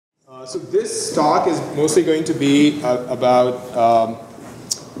So this talk is mostly going to be about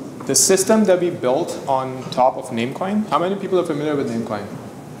the system that we built on top of Namecoin. How many people are familiar with Namecoin?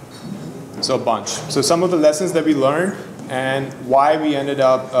 So a bunch. So some of the lessons that we learned and why we ended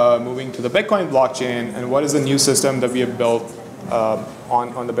up moving to the Bitcoin blockchain and what is the new system that we have built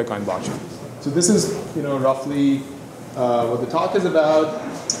on the Bitcoin blockchain. So this is roughly what the talk is about.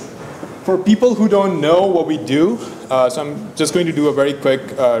 For people who don't know what we do, so I'm just going to do a very quick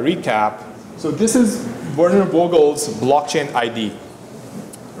recap. So this is Werner Vogel's blockchain ID,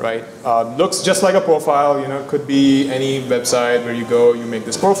 right? Looks just like a profile, could be any website where you go, you make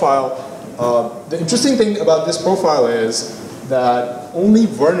this profile. The interesting thing about this profile is that only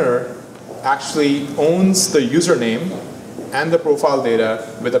Werner actually owns the username and the profile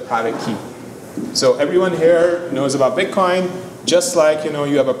data with a private key. So everyone here knows about Bitcoin. Just like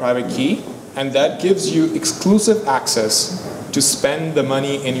you have a private key, and that gives you exclusive access to spend the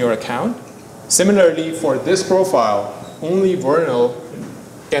money in your account. Similarly, for this profile, only Vernal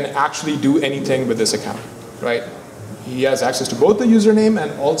can actually do anything with this account, right? He has access to both the username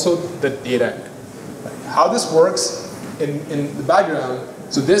and also the data. How this works in the background,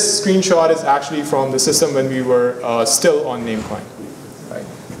 so this screenshot is actually from the system when we were still on Namecoin,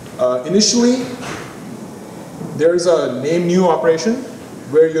 right? Initially, there's a name new operation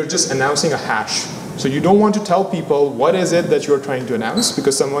where you're just announcing a hash. So you don't want to tell people what is it that you're trying to announce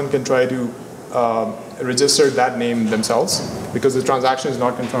because someone can try to register that name themselves because the transaction is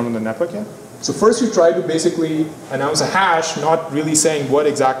not confirmed on the network yet. So first you try to basically announce a hash, not really saying what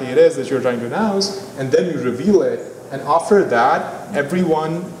exactly it is that you're trying to announce, and then you reveal it. And after that,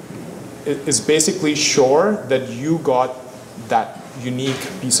 everyone is basically sure that you got that unique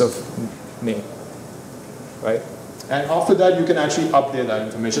piece of name. Right? And after that, you can actually update that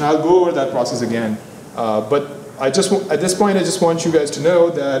information. I'll go over that process again. But at this point, I just want you guys to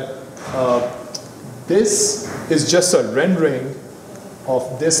know that this is just a rendering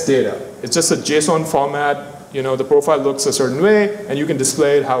of this data. It's just a JSON format. The profile looks a certain way, and you can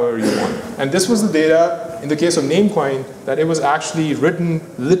display it however you want. And this was the data, in the case of Namecoin, that it was actually written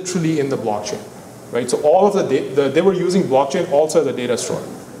literally in the blockchain. Right? So all of they were using blockchain also as a data store.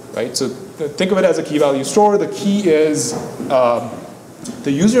 Right? So think of it as a key value store. The key is the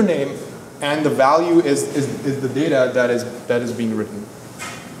username, and the value is the data that is being written.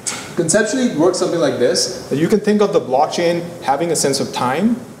 Conceptually, it works something like this. That you can think of the blockchain having a sense of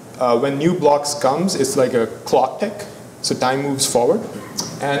time. When new blocks comes, it's like a clock tick. So time moves forward.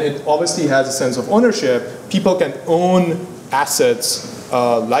 And it obviously has a sense of ownership. People can own assets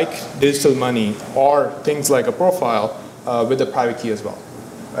like digital money or things like a profile with a private key as well.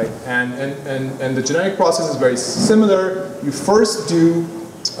 Right? And the generic process is very similar. You first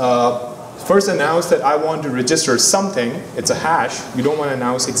announce that I want to register something. It's a hash. You don't want to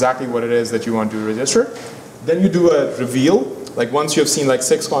announce exactly what it is that you want to register. Then you do a reveal. Like once you have seen like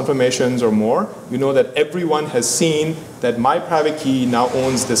 6 confirmations or more, you know that everyone has seen that my private key now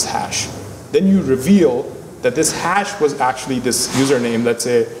owns this hash. Then you reveal that this hash was actually this username, let's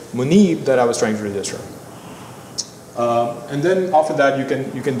say Muneeb, that I was trying to register. And then after that,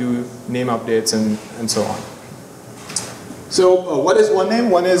 you can do name updates and so on. So what is Onename?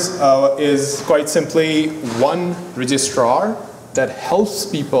 One is quite simply one registrar that helps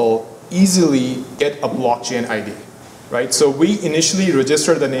people easily get a blockchain ID. Right? So we initially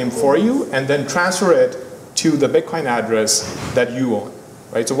register the name for you and then transfer it to the Bitcoin address that you own.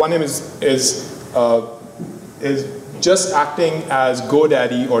 Right? So Onename is just acting as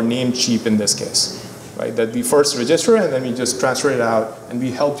GoDaddy or Namecheap in this case. Right, that we first register and then we just transfer it out and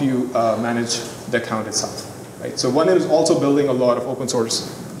we help you manage the account itself. Right? So Onename is also building a lot of open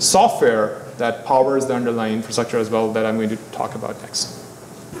source software that powers the underlying infrastructure as well that I'm going to talk about next.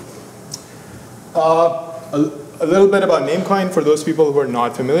 A little bit about Namecoin for those people who are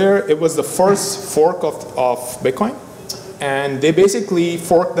not familiar. It was the first fork of Bitcoin, and they basically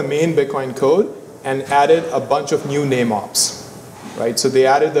forked the main Bitcoin code and added a bunch of new name ops. Right? So they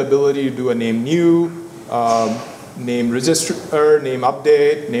added the ability to do a name new, name register, name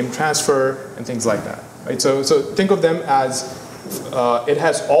update, name transfer, and things like that. Right? So think of them as it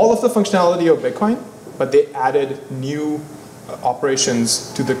has all of the functionality of Bitcoin, but they added new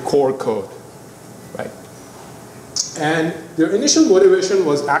operations to the core code. Right? And their initial motivation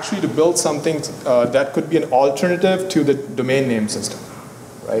was actually to build something that could be an alternative to the domain name system.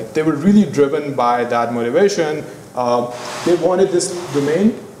 Right? They were really driven by that motivation. They wanted this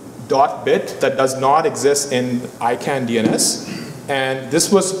domain .bit that does not exist in ICANN DNS, and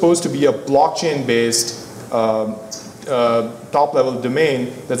this was supposed to be a blockchain-based top-level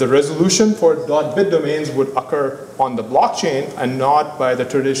domain that the resolution for .bit domains would occur on the blockchain and not by the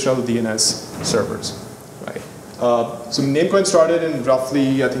traditional DNS servers, right? So Namecoin started in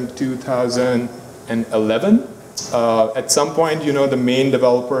roughly, I think, 2011. At some point, the main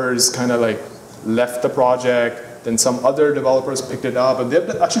developers kind of like left the project. Then some other developers picked it up, and they've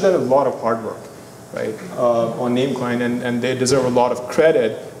actually done a lot of hard work, right, on Namecoin, and they deserve a lot of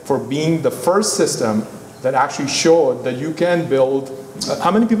credit for being the first system that actually showed that you can build. How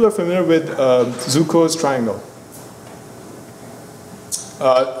many people are familiar with Zuko's triangle?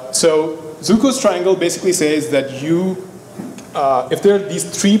 So Zuko's triangle basically says that if there are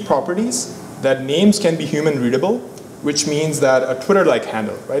these three properties, that names can be human readable, which means that a Twitter-like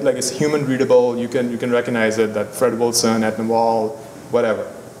handle, right? Like it's human readable, you can recognize it, that Fred Wilson, at Naval, whatever,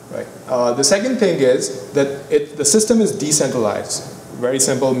 right? The second thing is that the system is decentralized. Very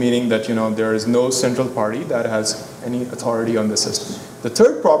simple, meaning that there is no central party that has any authority on the system. The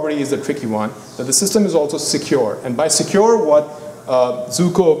third property is the tricky one, that the system is also secure. And by secure, what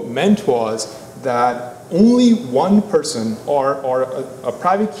Zuko meant was that only one person or a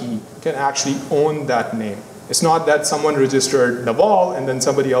private key can actually own that name. It's not that someone registered Naval and then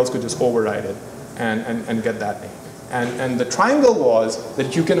somebody else could just override it and get that name. And the triangle was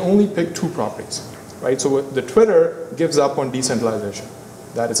that you can only pick two properties, right? So the Twitter gives up on decentralization.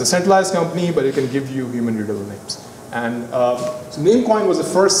 That it's a centralized company, but it can give you human readable names. And so Namecoin was the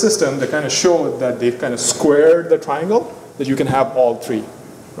first system that kind of showed that they've kind of squared the triangle, that you can have all three,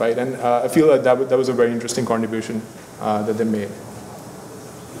 right? And I feel like that was a very interesting contribution that they made.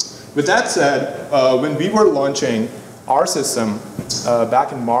 With that said, when we were launching our system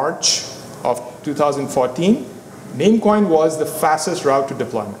back in March of 2014, Namecoin was the fastest route to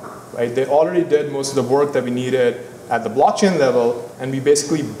deployment, right? They already did most of the work that we needed at the blockchain level, and we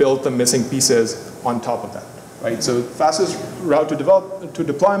basically built the missing pieces on top of that, right? So fastest route to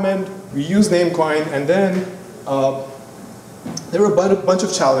deployment, we used Namecoin, and then there were a bunch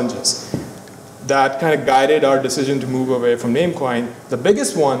of challenges that kind of guided our decision to move away from Namecoin. The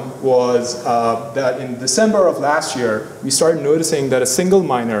biggest one was that in December of last year, we started noticing that a single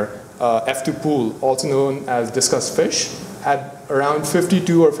miner, F2 Pool, also known as Discuss Fish, had around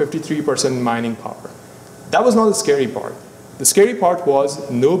 52 or 53% mining power. That was not the scary part. The scary part was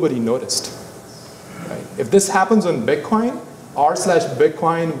nobody noticed. Right? If this happens on Bitcoin,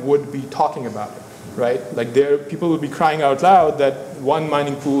 r/Bitcoin would be talking about it. Right? Like people would be crying out loud that one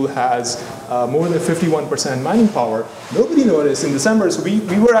mining pool has more than 51% mining power. Nobody noticed in December, so we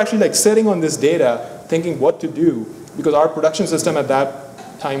were actually like sitting on this data thinking what to do, because our production system at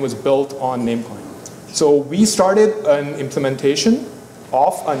that time was built on Namecoin. So we started an implementation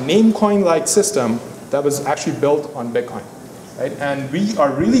of a Namecoin-like system that was actually built on Bitcoin. Right? And we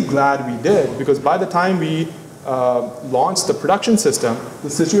are really glad we did, because by the time we launched the production system, the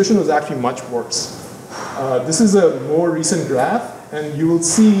situation was actually much worse. This is a more recent graph, and you will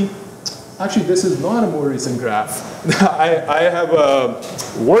see, actually this is not a more recent graph. I have a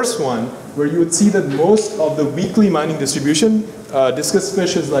worse one, where you would see that most of the weekly mining distribution, Discus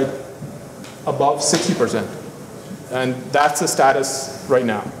Fish is like above 60%. And that's the status right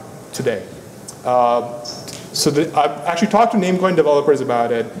now, today. I've actually talked to Namecoin developers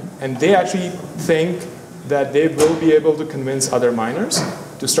about it, and they actually think that they will be able to convince other miners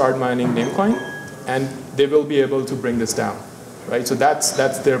to start mining Namecoin, and they will be able to bring this down, right? So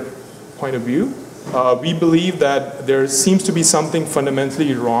that's their point of view. We believe that there seems to be something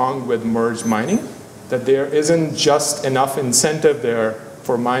fundamentally wrong with merge mining, that there isn't just enough incentive there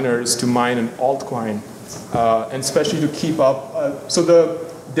for miners to mine an altcoin, and especially to keep up. So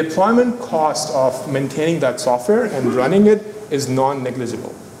the deployment cost of maintaining that software and running it is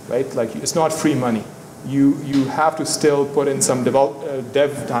non-negligible, right? Like it's not free money. You have to still put in some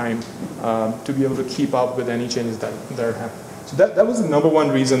dev time to be able to keep up with any changes that are happening. So that was the number one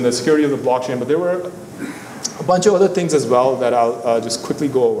reason, the security of the blockchain, but there were a bunch of other things as well that I'll just quickly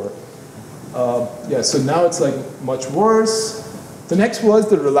go over. Yeah, so now it's like much worse. The next was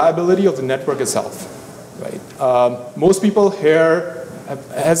the reliability of the network itself, right? Most people here,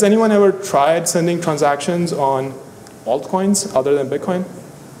 has anyone ever tried sending transactions on altcoins other than Bitcoin?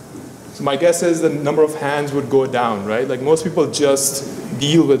 So my guess is the number of hands would go down, right? Like most people just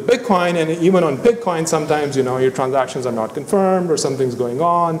deal with Bitcoin, and even on Bitcoin, sometimes your transactions are not confirmed or something's going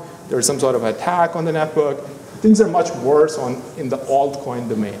on. There's some sort of attack on the network. Things are much worse in the altcoin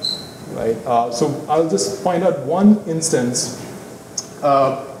domain, right? So I'll just point out one instance.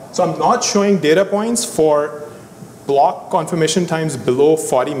 So I'm not showing data points for block confirmation times below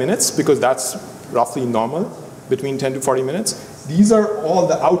 40 minutes, because that's roughly normal, between 10 to 40 minutes. These are all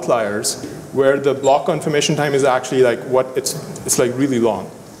the outliers where the block confirmation time is actually like it's like really long.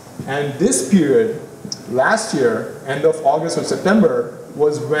 And this period last year, end of August or September,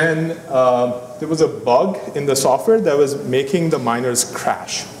 was when there was a bug in the software that was making the miners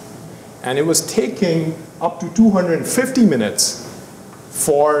crash. And it was taking up to 250 minutes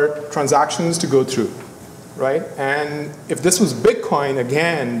for transactions to go through, right? And if this was Bitcoin,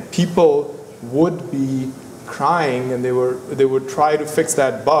 again, people would be crying and they would try to fix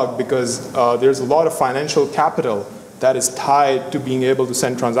that bug because there's a lot of financial capital that is tied to being able to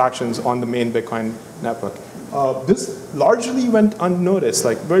send transactions on the main Bitcoin network. This largely went unnoticed.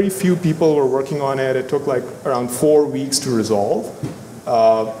 Like very few people were working on it. It took like around 4 weeks to resolve.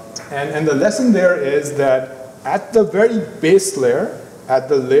 And the lesson there is that at the very base layer, at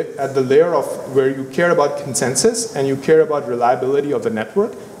the layer of where you care about consensus and you care about reliability of the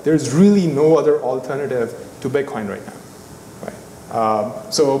network, there's really no other alternative to Bitcoin right now.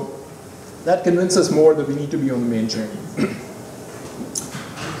 Right? So that convinces us more that we need to be on the main chain.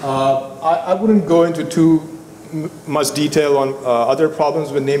 I wouldn't go into too much detail on other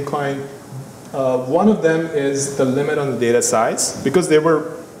problems with Namecoin. One of them is the limit on the data size, because they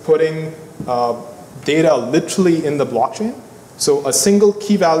were putting data literally in the blockchain. So a single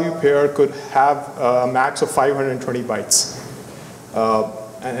key value pair could have a max of 520 bytes.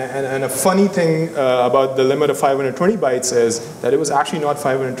 And a funny thing about the limit of 520 bytes is that it was actually not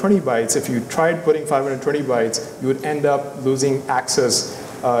 520 bytes. If you tried putting 520 bytes, you would end up losing access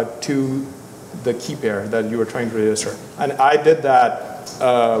to the key pair that you were trying to register. And I did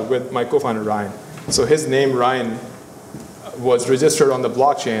that with my co-founder, Ryan. So his name, Ryan, was registered on the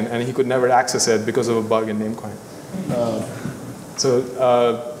blockchain, and he could never access it because of a bug in Namecoin. So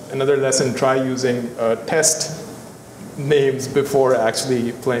another lesson, try using test names before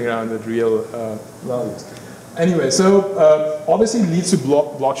actually playing around with real values. Anyway, so obviously it leads to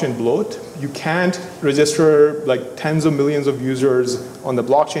blockchain bloat. You can't register like tens of millions of users on the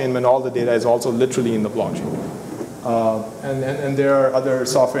blockchain when all the data is also literally in the blockchain. And there are other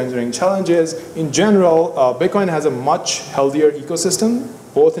software engineering challenges. In general, Bitcoin has a much healthier ecosystem,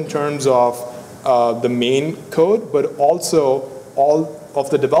 both in terms of the main code, but also all of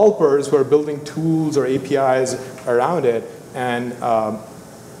the developers who are building tools or APIs around it. And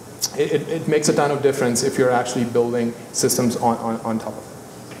it makes a ton of difference if you're actually building systems on top of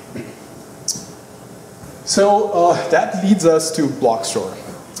it. So that leads us to Blockstore.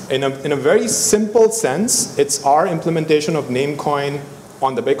 In a very simple sense, it's our implementation of Namecoin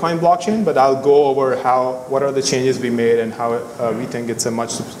on the Bitcoin blockchain, but I'll go over what are the changes we made and how we think it's a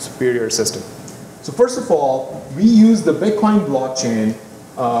much superior system. So first of all, we use the Bitcoin blockchain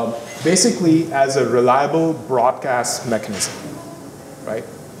basically as a reliable broadcast mechanism, right?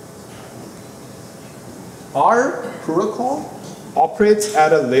 Our protocol operates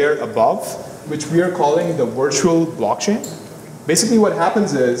at a layer above, which we are calling the virtual blockchain. Basically what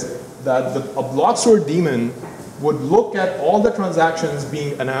happens is that a Blockstore daemon would look at all the transactions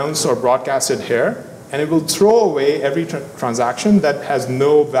being announced or broadcasted here, and it will throw away every transaction that has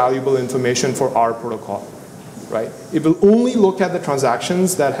no valuable information for our protocol, right? It will only look at the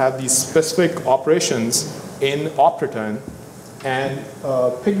transactions that have these specific operations in op return and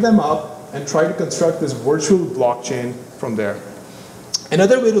pick them up and try to construct this virtual blockchain from there.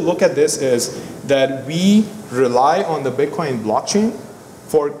 Another way to look at this is that we rely on the Bitcoin blockchain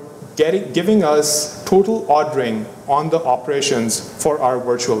for giving us total ordering on the operations for our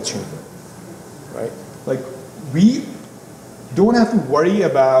virtual chain, right? Like, we don't have to worry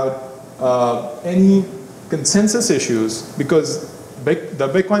about any consensus issues because the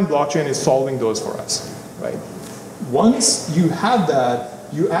Bitcoin blockchain is solving those for us, right? Once you have that,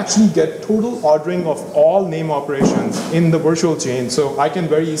 you actually get total ordering of all name operations in the virtual chain. So I can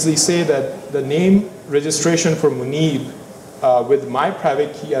very easily say that the name registration for Muneeb with my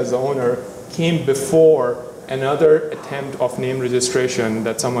private key as the owner came before another attempt of name registration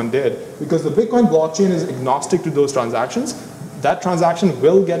that someone did. Because the Bitcoin blockchain is agnostic to those transactions. That transaction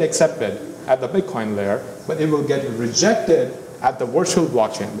will get accepted at the Bitcoin layer, but it will get rejected at the virtual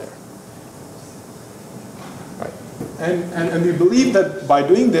blockchain layer. And we believe that by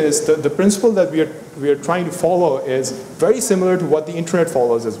doing this, the principle that we are trying to follow is very similar to what the internet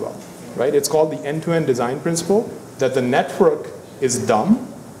follows as well, right? It's called the end-to-end design principle, that the network is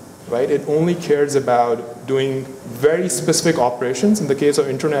dumb, right? It only cares about doing very specific operations. In the case of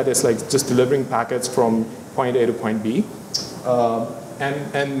internet, it's like just delivering packets from point A to point B.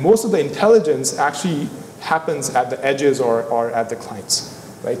 And most of the intelligence actually happens at the edges or at the clients,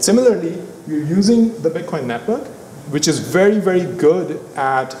 right? Similarly, you're using the Bitcoin network, which is very, very good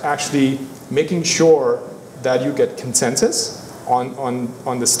at actually making sure that you get consensus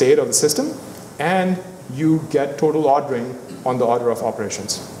on the state of the system, and you get total ordering on the order of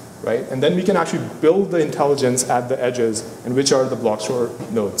operations. right? And then we can actually build the intelligence at the edges, and which are the block store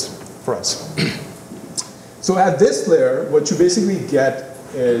nodes for us. So at this layer, what you basically get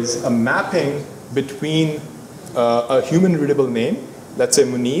is a mapping between a human readable name, let's say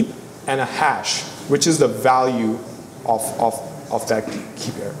Muneeb, and a hash, which is the value of that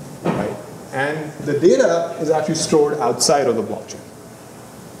key pair, right? And the data is actually stored outside of the blockchain,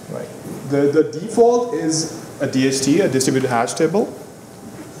 right? The default is a DHT, a distributed hash table.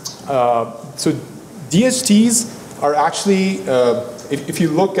 So DHTs are actually, if you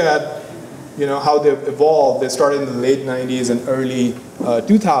look at how they've evolved, they started in the late 90s and early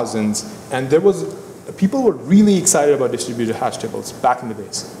 2000s, and people were really excited about distributed hash tables back in the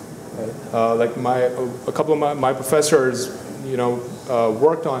days. Right? Like a couple of my professors,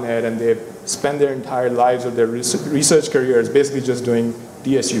 worked on it, and they spent their entire lives of their research careers basically just doing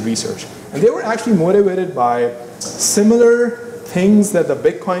DHT research. And they were actually motivated by similar things that the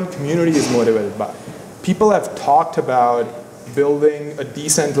Bitcoin community is motivated by. People have talked about building a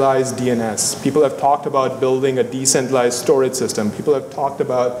decentralized DNS. People have talked about building a decentralized storage system. People have talked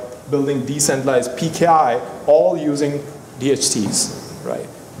about building decentralized PKI, all using DHTs, right?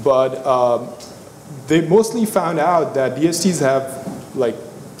 But they mostly found out that DHTs have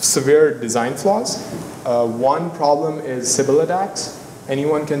severe design flaws. One problem is Sybil attacks.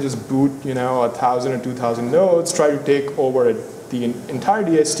 Anyone can just boot 1,000 or 2,000 nodes, try to take over the entire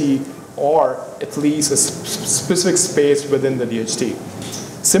DHT, or at least a specific space within the DHT.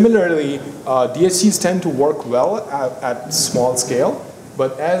 Similarly, DHTs tend to work well at small scale,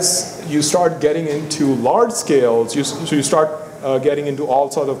 but as you start getting into large scales, you start getting into all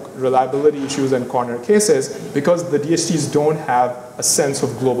sorts of reliability issues and corner cases because the DHTs don't have a sense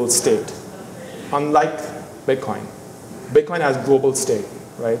of global state. Unlike Bitcoin. Bitcoin has global state,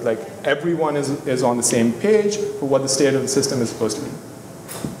 right? Like everyone is on the same page for what the state of the system is supposed to be.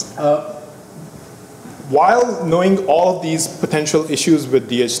 While knowing all of these potential issues with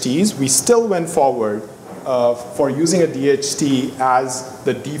DHTs, we still went forward for using a DHT as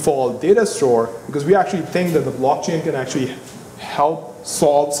the default data store because we actually think that the blockchain can actually help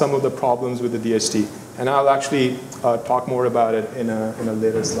solve some of the problems with the DHT. And I'll actually talk more about it in a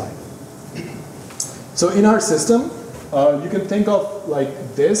later slide. So in our system, you can think of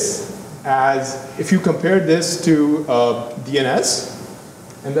like this as if you compare this to DNS,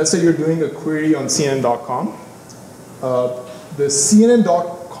 and let's say you're doing a query on CNN.com. The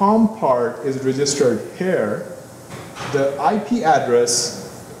CNN.com part is registered here. The IP address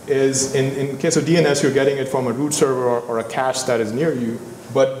is, in case of DNS, you're getting it from a root server or a cache that is near you,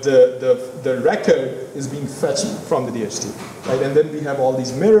 but the record is being fetched from the DHT. Right? And then we have all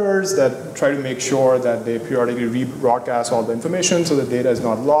these mirrors that try to make sure that they periodically rebroadcast all the information so the data is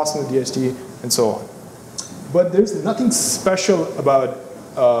not lost in the DHT, and so on. But there's nothing special about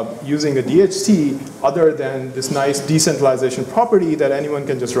using a DHT other than this nice decentralization property that anyone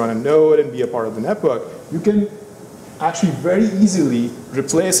can just run a node and be a part of the network. You can actually very easily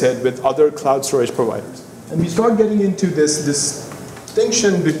replace it with other cloud storage providers. And we start getting into this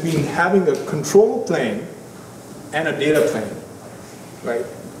distinction between having a control plane and a data plane, right?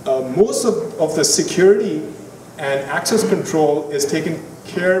 Most of the security and access control is taken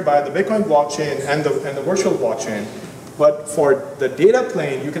care by the Bitcoin blockchain and the virtual blockchain. But for the data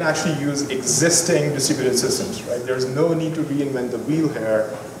plane, you can actually use existing distributed systems, right? There's no need to reinvent the wheel here.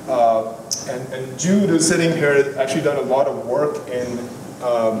 And Jude, who's sitting here, has actually done a lot of work in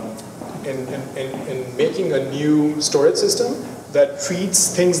making a new storage system that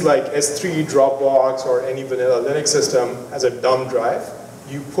treats things like S3, Dropbox, or any vanilla Linux system as a dumb drive.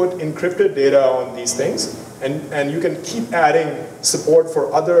 You put encrypted data on these things, and you can keep adding support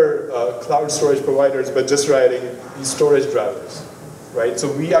for other cloud storage providers, but just writing these storage drivers, right?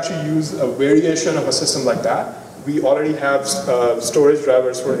 So we actually use a variation of a system like that. We already have storage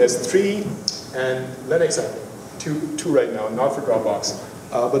drivers for S3 and Linux, I think, two right now, not for Dropbox.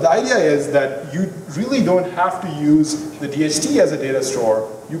 But the idea is that you really don't have to use the DHT as a data store.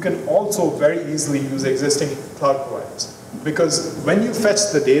 You can also very easily use existing cloud providers. Because when you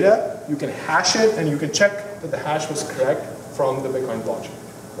fetch the data, you can hash it and you can check that the hash was correct from the Bitcoin blockchain.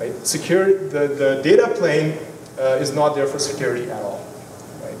 Right? The data plane is not there for security at all.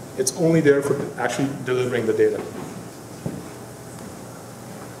 Right? It's only there for actually delivering the data.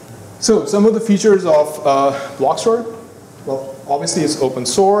 So some of the features of Blockstore. Well, obviously it's open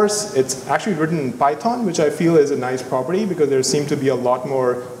source. It's actually written in Python, which I feel is a nice property because there seem to be a lot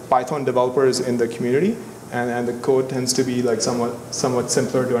more Python developers in the community, and the code tends to be like somewhat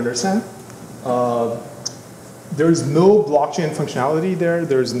simpler to understand. There's no blockchain functionality there.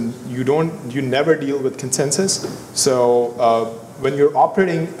 You never deal with consensus. So when you're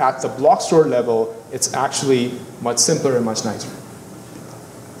operating at the block store level, it's actually much simpler and much nicer.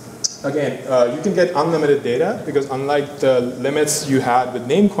 Again, you can get unlimited data because unlike the limits you had with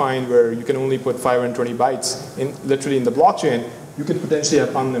Namecoin where you can only put 520 bytes literally in the blockchain, you can potentially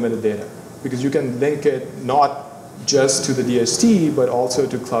have unlimited data because you can link it not just to the DHT but also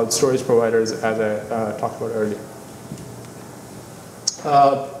to cloud storage providers as I talked about earlier.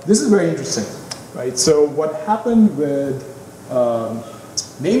 This is very interesting, right? So what happened with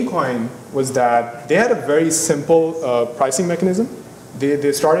Namecoin was that they had a very simple pricing mechanism.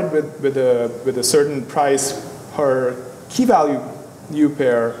 They started with a certain price per key value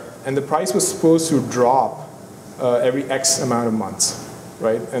pair, and the price was supposed to drop every X amount of months,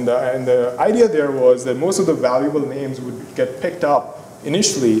 right? And the idea there was that most of the valuable names would get picked up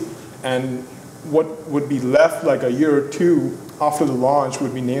initially, and what would be left like a year or two after the launch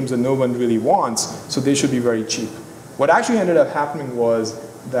would be names that no one really wants, so they should be very cheap. What actually ended up happening was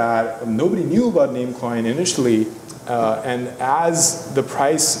that nobody knew about Namecoin initially, and as the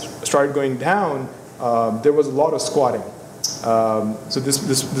price started going down, there was a lot of squatting. So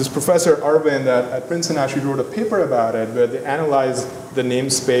this professor Arvind at Princeton actually wrote a paper about it where they analyzed the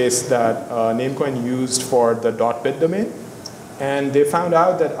namespace that Namecoin used for the .bit domain. And they found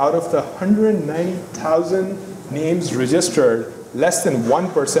out that out of the 190,000 names registered, less than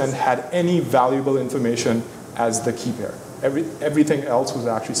 1% had any valuable information as the key pair. Everything else was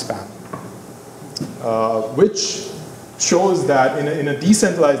actually spam. Which shows that in a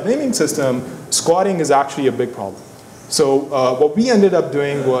decentralized naming system, squatting is actually a big problem. So what we ended up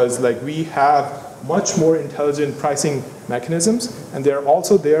doing was like we have much more intelligent pricing mechanisms, and they're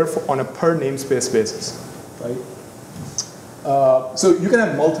also there on a per namespace basis, right? So you can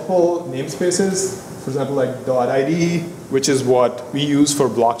have multiple namespaces, for example, like .id, which is what we use for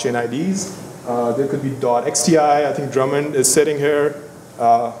blockchain IDs. There could be .xti. I think Drummond is sitting here.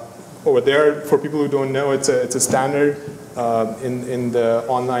 Over there, for people who don't know, it's a standard in the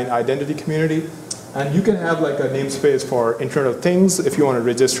online identity community. And you can have like a namespace for Internet of Things if you want to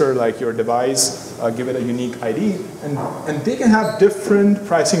register like your device, give it a unique ID. And they can have different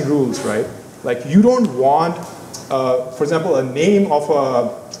pricing rules, right? Like you don't want, for example, a name of an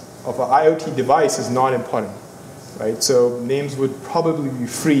IoT device is not important, right? So names would probably be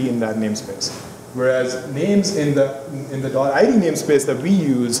free in that namespace. Whereas names in the .id namespace that we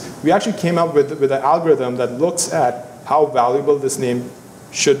use, we actually came up with an algorithm that looks at how valuable this name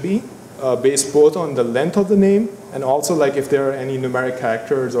should be, based both on the length of the name and also like if there are any numeric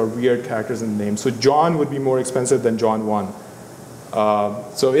characters or weird characters in the name. So John would be more expensive than John 1.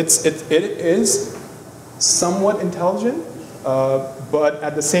 So it is somewhat intelligent, but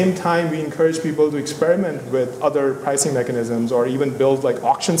at the same time we encourage people to experiment with other pricing mechanisms or even build like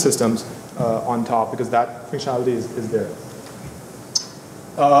auction systems on top because that functionality is there.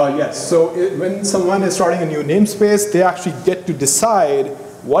 Yes, so when someone is starting a new namespace, they actually get to decide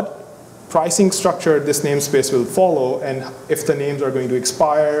what pricing structure this namespace will follow and if the names are going to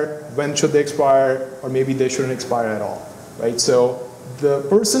expire, when should they expire, or maybe they shouldn't expire at all, right? So the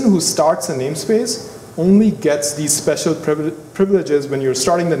person who starts a namespace only gets these special privileges when you're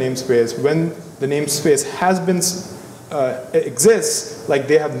starting the namespace. When the namespace has been exists, like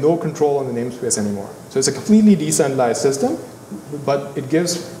they have no control on the namespace anymore. So it's a completely decentralized system, but it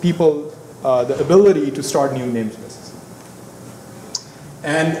gives people the ability to start new namespaces.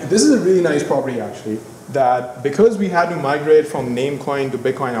 And this is a really nice property actually, that because we had to migrate from Namecoin to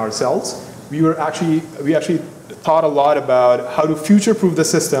Bitcoin ourselves, we actually thought a lot about how to future-proof the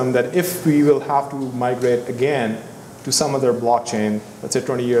system that if we will have to migrate again to some other blockchain, let's say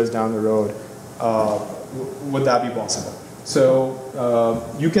 20 years down the road, would that be possible? So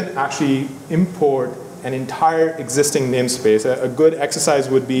you can actually import an entire existing namespace. A good exercise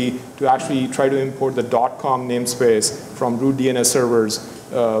would be to actually try to import the .com namespace from root DNS servers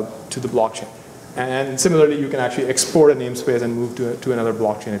to the blockchain. And similarly, you can actually export a namespace and move to another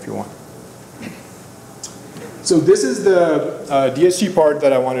blockchain if you want. So this is the DHT part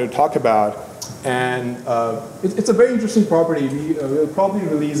that I wanted to talk about. And it's a very interesting property. We'll probably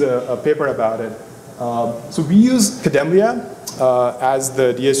release a paper about it. So we use Kademlia as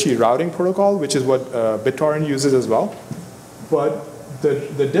the DHT routing protocol, which is what BitTorrent uses as well. But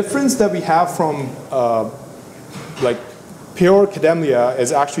the difference that we have from like pure Kademlia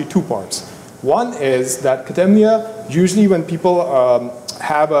is actually two parts. One is that Kademlia, usually when people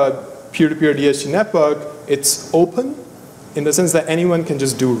have a peer-to-peer DHT network, it's open in the sense that anyone can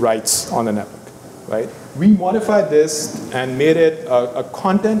just do writes on the network, right? We modified this and made it a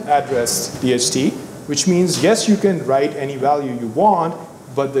content address DHT, which means, yes, you can write any value you want,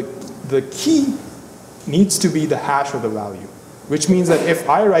 but the key needs to be the hash of the value, which means that if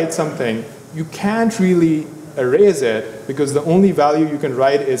I write something, you can't really erase it because the only value you can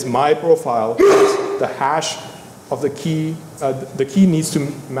write is my profile, the hash of the key needs to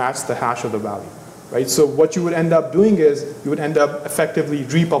match the hash of the value, right? So what you would end up doing is you would end up effectively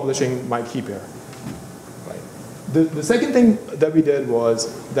republishing my key pair. The second thing that we did was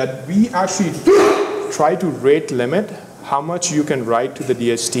that we actually tried to rate limit how much you can write to the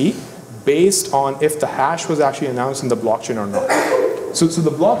DHT based on if the hash was actually announced in the blockchain or not. So the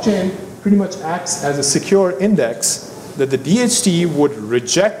blockchain pretty much acts as a secure index that the DHT would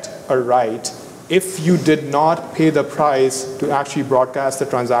reject a write if you did not pay the price to actually broadcast the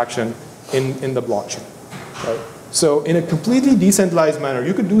transaction in the blockchain. Right? So in a completely decentralized manner,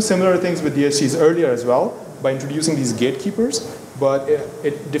 you could do similar things with DHTs earlier as well, by introducing these gatekeepers, but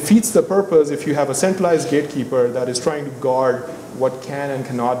it defeats the purpose if you have a centralized gatekeeper that is trying to guard what can and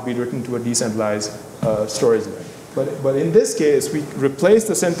cannot be written to a decentralized storage layer. But in this case, we replace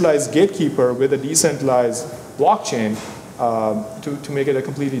the centralized gatekeeper with a decentralized blockchain to make it a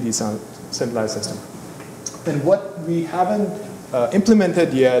completely decentralized system. And what we haven't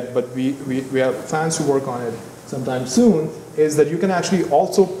implemented yet, but we have plans to work on it sometime soon, is that you can actually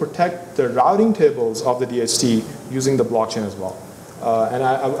also protect the routing tables of the DHT using the blockchain as well. And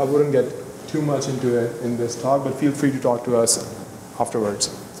I wouldn't get too much into it in this talk, but feel free to talk to us afterwards.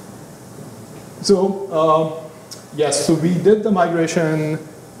 So yes, so we did the migration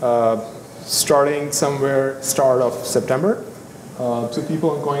starting somewhere start of September. So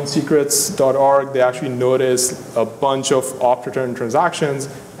people on coinsecrets.org, they actually noticed a bunch of opt-return transactions.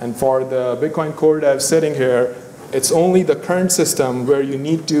 And for the Bitcoin core dev sitting here, it's only the current system where you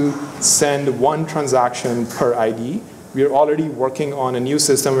need to send one transaction per ID. We are already working on a new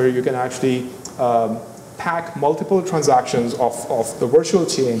system where you can actually pack multiple transactions of the virtual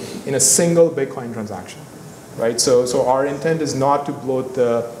chain in a single Bitcoin transaction, right? So our intent is not to bloat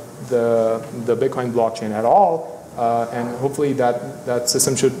the Bitcoin blockchain at all, and hopefully that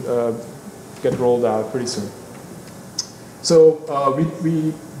system should get rolled out pretty soon. So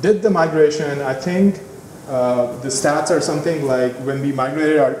we did the migration. I think the stats are something like when we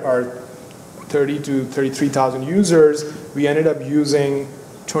migrated our 30 to 33,000 users, we ended up using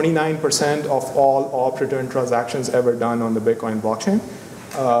 29% of all opt-return transactions ever done on the Bitcoin blockchain.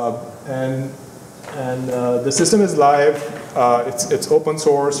 And the system is live. It's open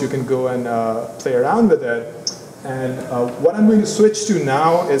source. You can go and play around with it. And what I'm going to switch to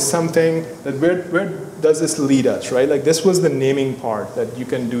now is something that where does this lead us, right? Like this was the naming part, that you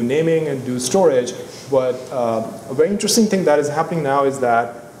can do naming and do storage. But a very interesting thing that is happening now is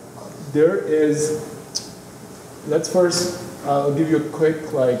that there is, let's first, I'll give you a quick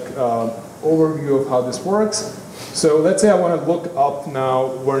overview of how this works. So let's say I want to look up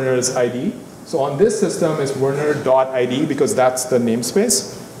now Werner's ID. So on this system is werner.id because that's the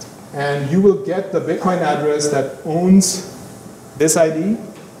namespace. And you will get the Bitcoin address that owns this ID,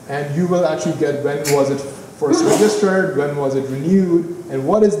 and you will actually get when was it first registered, when was it renewed, and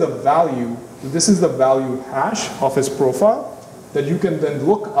what is the value. This is the value hash of his profile that you can then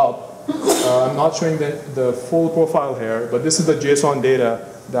look up. I'm not showing the full profile here, but this is the JSON data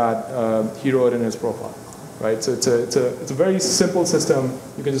that he wrote in his profile. Right? So it's a very simple system.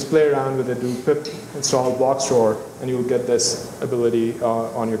 You can just play around with it, do pip install block store, and you'll get this ability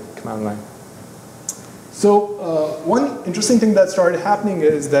on your command line. So one interesting thing that started happening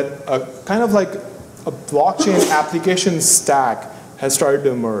is that kind of like a blockchain application stack has started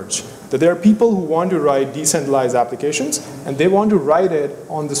to emerge. That there are people who want to write decentralized applications, and they want to write it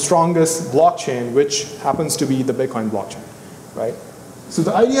on the strongest blockchain, which happens to be the Bitcoin blockchain, right? So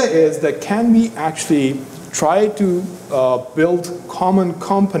the idea is that can we actually try to build common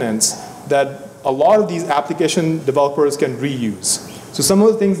components that a lot of these application developers can reuse. So some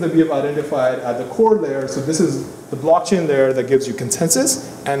of the things that we have identified at the core layer, so this is the blockchain layer that gives you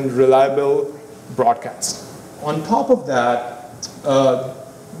consensus and reliable broadcast. On top of that,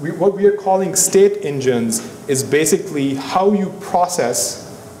 what we are calling state engines is basically how you process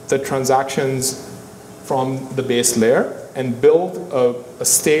the transactions from the base layer and build a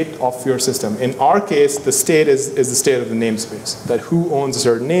state of your system. In our case, the state is the state of the namespace, that who owns a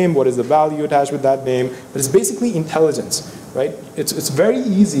certain name, what is the value attached with that name, but it's basically intelligence, right? It's very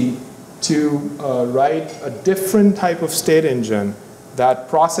easy to write a different type of state engine that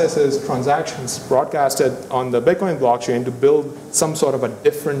processes transactions broadcasted on the Bitcoin blockchain to build some sort of a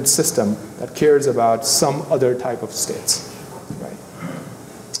different system that cares about some other type of states, right?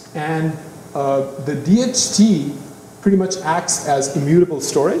 And the DHT pretty much acts as immutable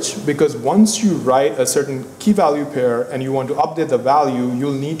storage, because once you write a certain key value pair and you want to update the value,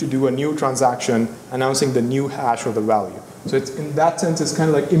 you'll need to do a new transaction announcing the new hash of the value. So it's, in that sense, it's kind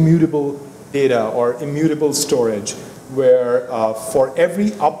of like immutable data or immutable storage, where for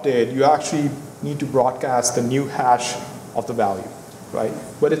every update, you actually need to broadcast the new hash of the value, right?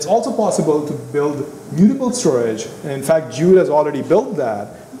 But it's also possible to build mutable storage, and in fact, Jude has already built that,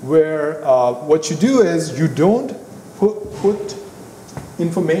 where what you do is you don't put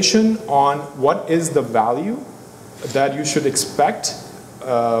information on what is the value that you should expect,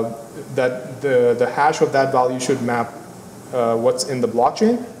 that the hash of that value should map what's in the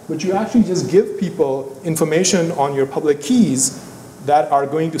blockchain, but you actually just give people information on your public keys that are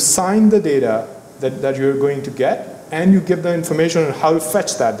going to sign the data that you're going to get, and you give them information on how to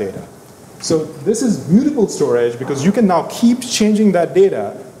fetch that data. So this is mutable storage because you can now keep changing that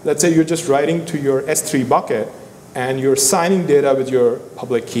data. Let's say you're just writing to your S3 bucket and you're signing data with your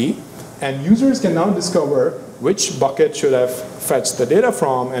public key, and users can now discover which bucket should have fetched the data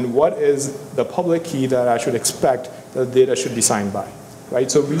from and what is the public key that I should expect that the data should be signed by, right?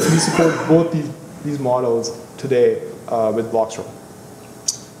 So we support both these models today with Blockstore.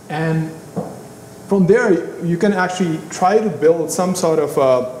 And from there, you can actually try to build some sort of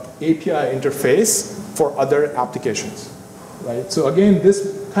API interface for other applications, right? So again,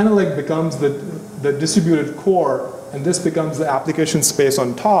 this kind of like becomes the distributed core, and this becomes the application space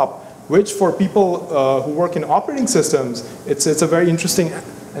on top, which for people who work in operating systems, it's a very interesting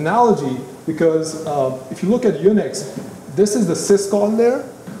analogy, because if you look at Unix, this is the syscall layer.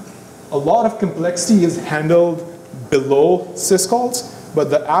 A lot of complexity is handled below syscalls, but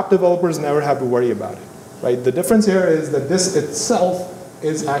the app developers never have to worry about it, right? The difference here is that this itself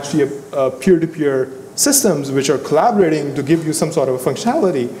is actually a peer-to-peer systems which are collaborating to give you some sort of a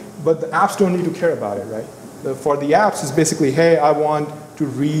functionality, but the apps don't need to care about it, right? For the apps, it's basically, hey, I want to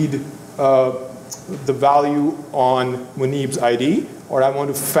read the value on Muneeb's ID, or I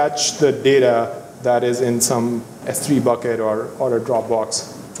want to fetch the data that is in some S3 bucket or a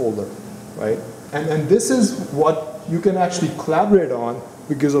Dropbox folder, right? And this is what you can actually collaborate on,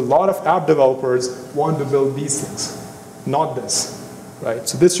 because a lot of app developers want to build these things, not this, right?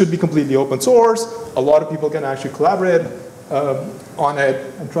 So this should be completely open source. A lot of people can actually collaborate on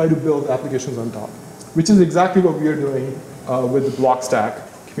it and try to build applications on top, which is exactly what we are doing with the Blockstack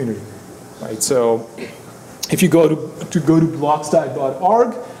community, right? So if you go to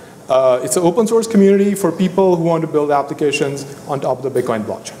blockstack.org, it's an open source community for people who want to build applications on top of the Bitcoin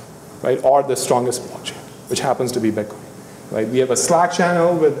blockchain, right? Or the strongest blockchain, which happens to be Bitcoin, right? We have a Slack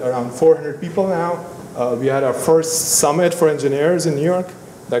channel with around 400 people now. We had our first summit for engineers in New York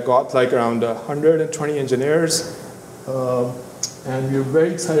that got like around 120 engineers. And we're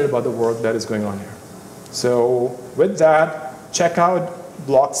very excited about the work that is going on here. So with that, check out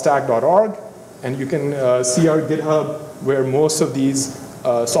blockstack.org, and you can see our GitHub where most of these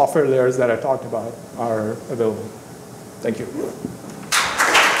software layers that I talked about are available. Thank you.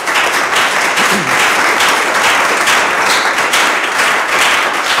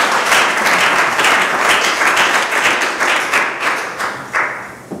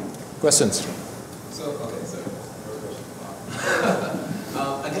 Questions? So, first question.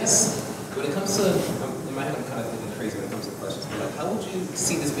 I guess when it comes to, in my head I'm kind of thinking crazy when it comes to questions, but like, how would you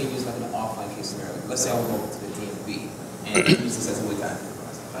see this being used like in an offline case scenario? Like, let's say I would go to the DMV and use this as a way to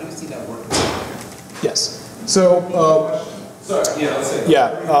advertise. How do you see that working? Yes. So,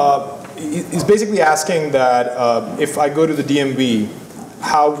 he's basically asking that if I go to the DMV,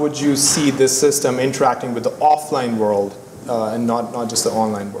 how would you see this system interacting with the offline world and not just the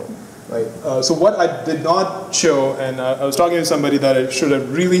online world? Right. So what I did not show, and I was talking to somebody that I should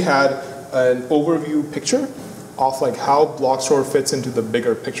have really had an overview picture of like how Blockstore fits into the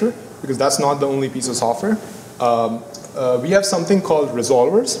bigger picture, because that's not the only piece of software. We have something called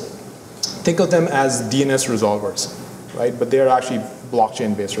resolvers. Think of them as DNS resolvers, right? But they're actually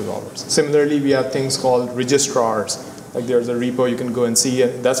blockchain-based resolvers. Similarly, we have things called registrars. Like there's a repo you can go and see,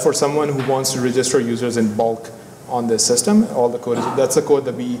 and that's for someone who wants to register users in bulk on this system. All the code that's the code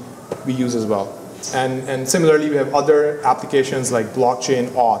that we use as well. And similarly, we have other applications like blockchain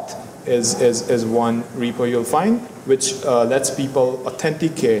auth is one repo you'll find, which lets people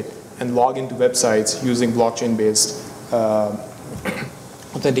authenticate and log into websites using blockchain-based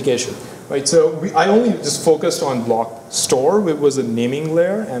authentication. Right, so I only just focused on Blockstore, which was a naming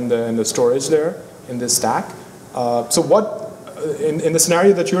layer and the storage layer in this stack. So what, in the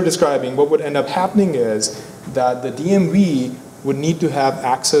scenario that you're describing, what would end up happening is that the DMV would need to have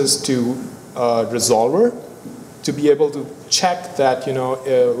access to a resolver to be able to check that,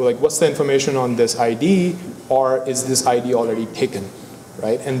 like what's the information on this ID, or is this ID already taken,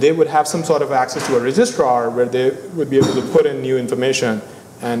 right? And they would have some sort of access to a registrar where they would be able to put in new information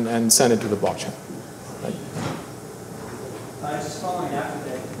and send it to the blockchain. Right? just following after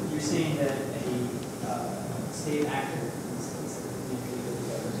that, you're saying that a state actor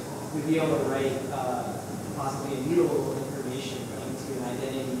would be able to write possibly immutable information into an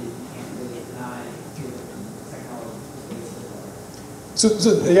identity that you can't really deny through technology. So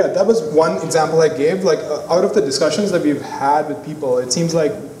yeah, that was one example I gave. Like out of the discussions that we've had with people, it seems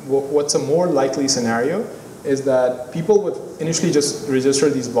like what's a more likely scenario is that people would initially just register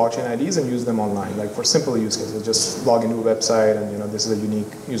these blockchain IDs and use them online, like for simple use cases, just log into a website and this is a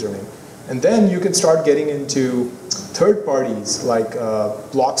unique username. And then you can start getting into third parties like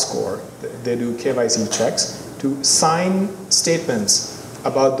BlockScore. They do KYC checks to sign statements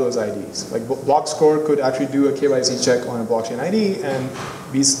about those IDs. Like BlockScore could actually do a KYC check on a blockchain ID and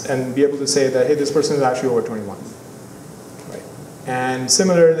be able to say that, hey, this person is actually over 21. Right? And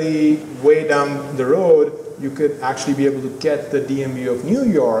similarly, way down the road, you could actually be able to get the DMV of New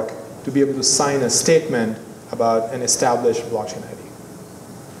York to be able to sign a statement about an established blockchain ID.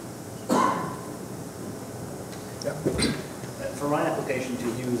 Yeah. For my application to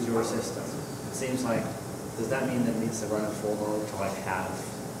use your system, it seems like, does that mean that it needs to run a full node to like have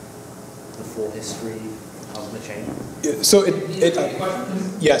the full history of the chain? Yeah, so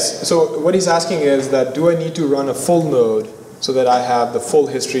yes. So what he's asking is that do I need to run a full node so that I have the full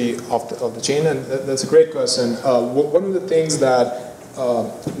history of the chain? And that's a great question. One of the things that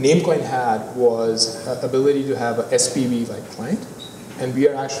Namecoin had was ability to have a SPV-like client. And we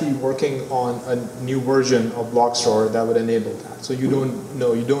are actually working on a new version of BlockStore that would enable that. So you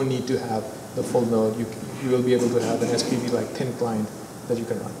don't need to have the full node. You will be able to have an SPV-like thin client that you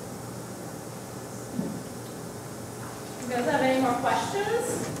can run. You guys have any more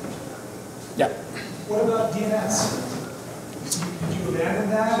questions? Yeah. What about DNS? Did you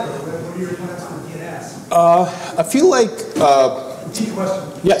abandon that, or what are your plans for DNS? I feel like Deep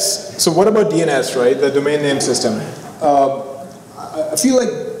question. yes. So what about DNS, right? The domain name system. I feel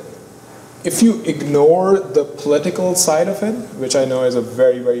like if you ignore the political side of it, which I know is a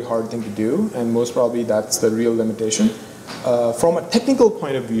very, very hard thing to do, and most probably that's the real limitation, from a technical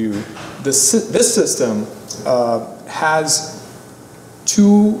point of view, this system has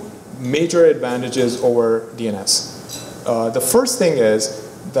two major advantages over DNS. The first thing is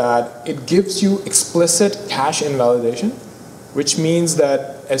that it gives you explicit cache invalidation, which means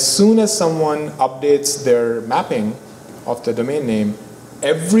that as soon as someone updates their mapping of the domain name,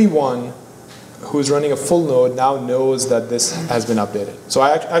 everyone who's running a full node now knows that this has been updated. So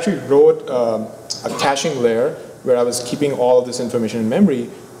I actually wrote a caching layer where I was keeping all of this information in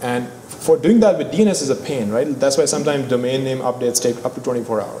memory, and for doing that with DNS is a pain, right? That's why sometimes domain name updates take up to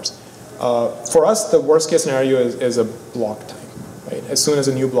 24 hours. For us, the worst case scenario is a block time, right? As soon as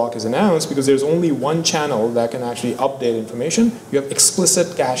a new block is announced, because there's only one channel that can actually update information, you have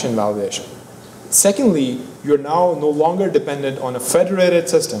explicit cache invalidation. Secondly, you're now no longer dependent on a federated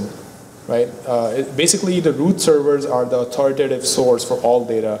system, right? Basically, the root servers are the authoritative source for all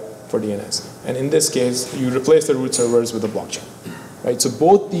data for DNS. And in this case, you replace the root servers with a blockchain, right? So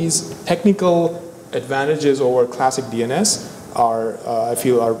both these technical advantages over classic DNS are, I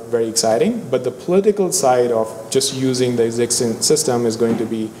feel, are very exciting. But the political side of just using the existing system is going to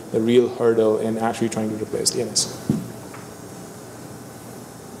be the real hurdle in actually trying to replace DNS.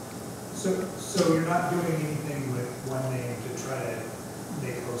 So you're not doing anything with OneName to try to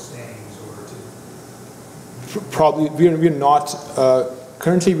make host names or to... Probably, we're not,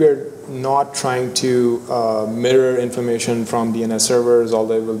 currently we're not trying to mirror information from DNS servers,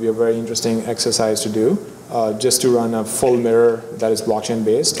 although it will be a very interesting exercise to do, just to run a full mirror that is blockchain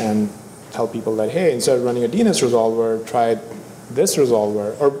based and tell people that, hey, instead of running a DNS resolver, try this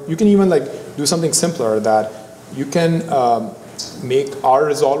resolver. Or you can even like do something simpler that you can make our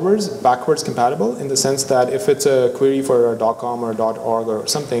resolvers backwards compatible in the sense that if it's a query for a .com or .org or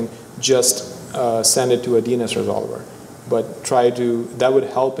something, just send it to a DNS resolver. But that would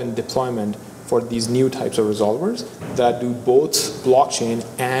help in deployment for these new types of resolvers that do both blockchain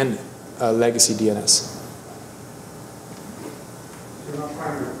and legacy DNS. You're not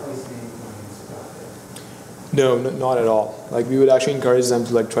trying to replace Namecoin? No, not at all. Like we would actually encourage them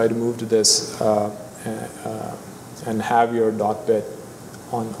to like try to move to this and have your .bit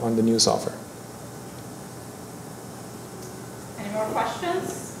on the new software. Any more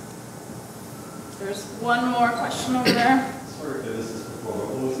questions? There's one more question over there. Sorry if this is before, but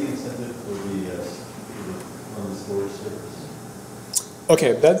what was the incentive for the storage service?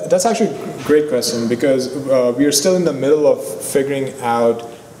 Okay, that's actually a great question because we are still in the middle of figuring out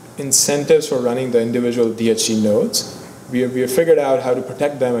incentives for running the individual DHT nodes. We have figured out how to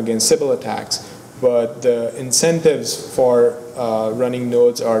protect them against Sybil attacks, but the incentives for running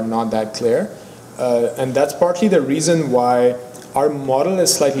nodes are not that clear. And that's partly the reason why our model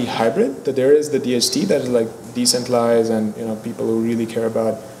is slightly hybrid, that there is the DHT that is like decentralized, and people who really care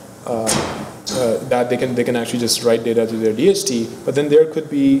about that they can actually just write data to their DHT. But then there could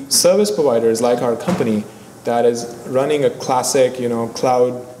be service providers like our company that is running a classic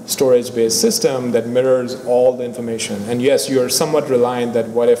cloud storage-based system that mirrors all the information. And yes, you're somewhat reliant that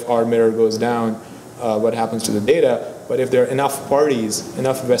what if our mirror goes down, what happens to the data? But if there are enough parties,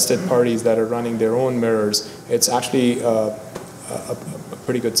 enough vested parties that are running their own mirrors, it's actually a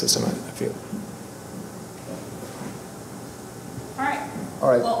pretty good system, I feel. All right. All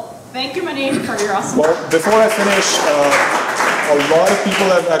right. Well, thank you, Muneeb, for your awesome Well, before I finish, a lot of people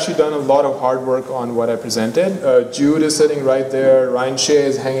have actually done a lot of hard work on what I presented. Jude is sitting right there. Ryan Shea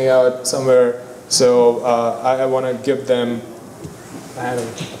is hanging out somewhere. So I want to give them a hand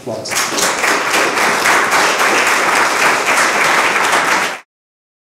of applause.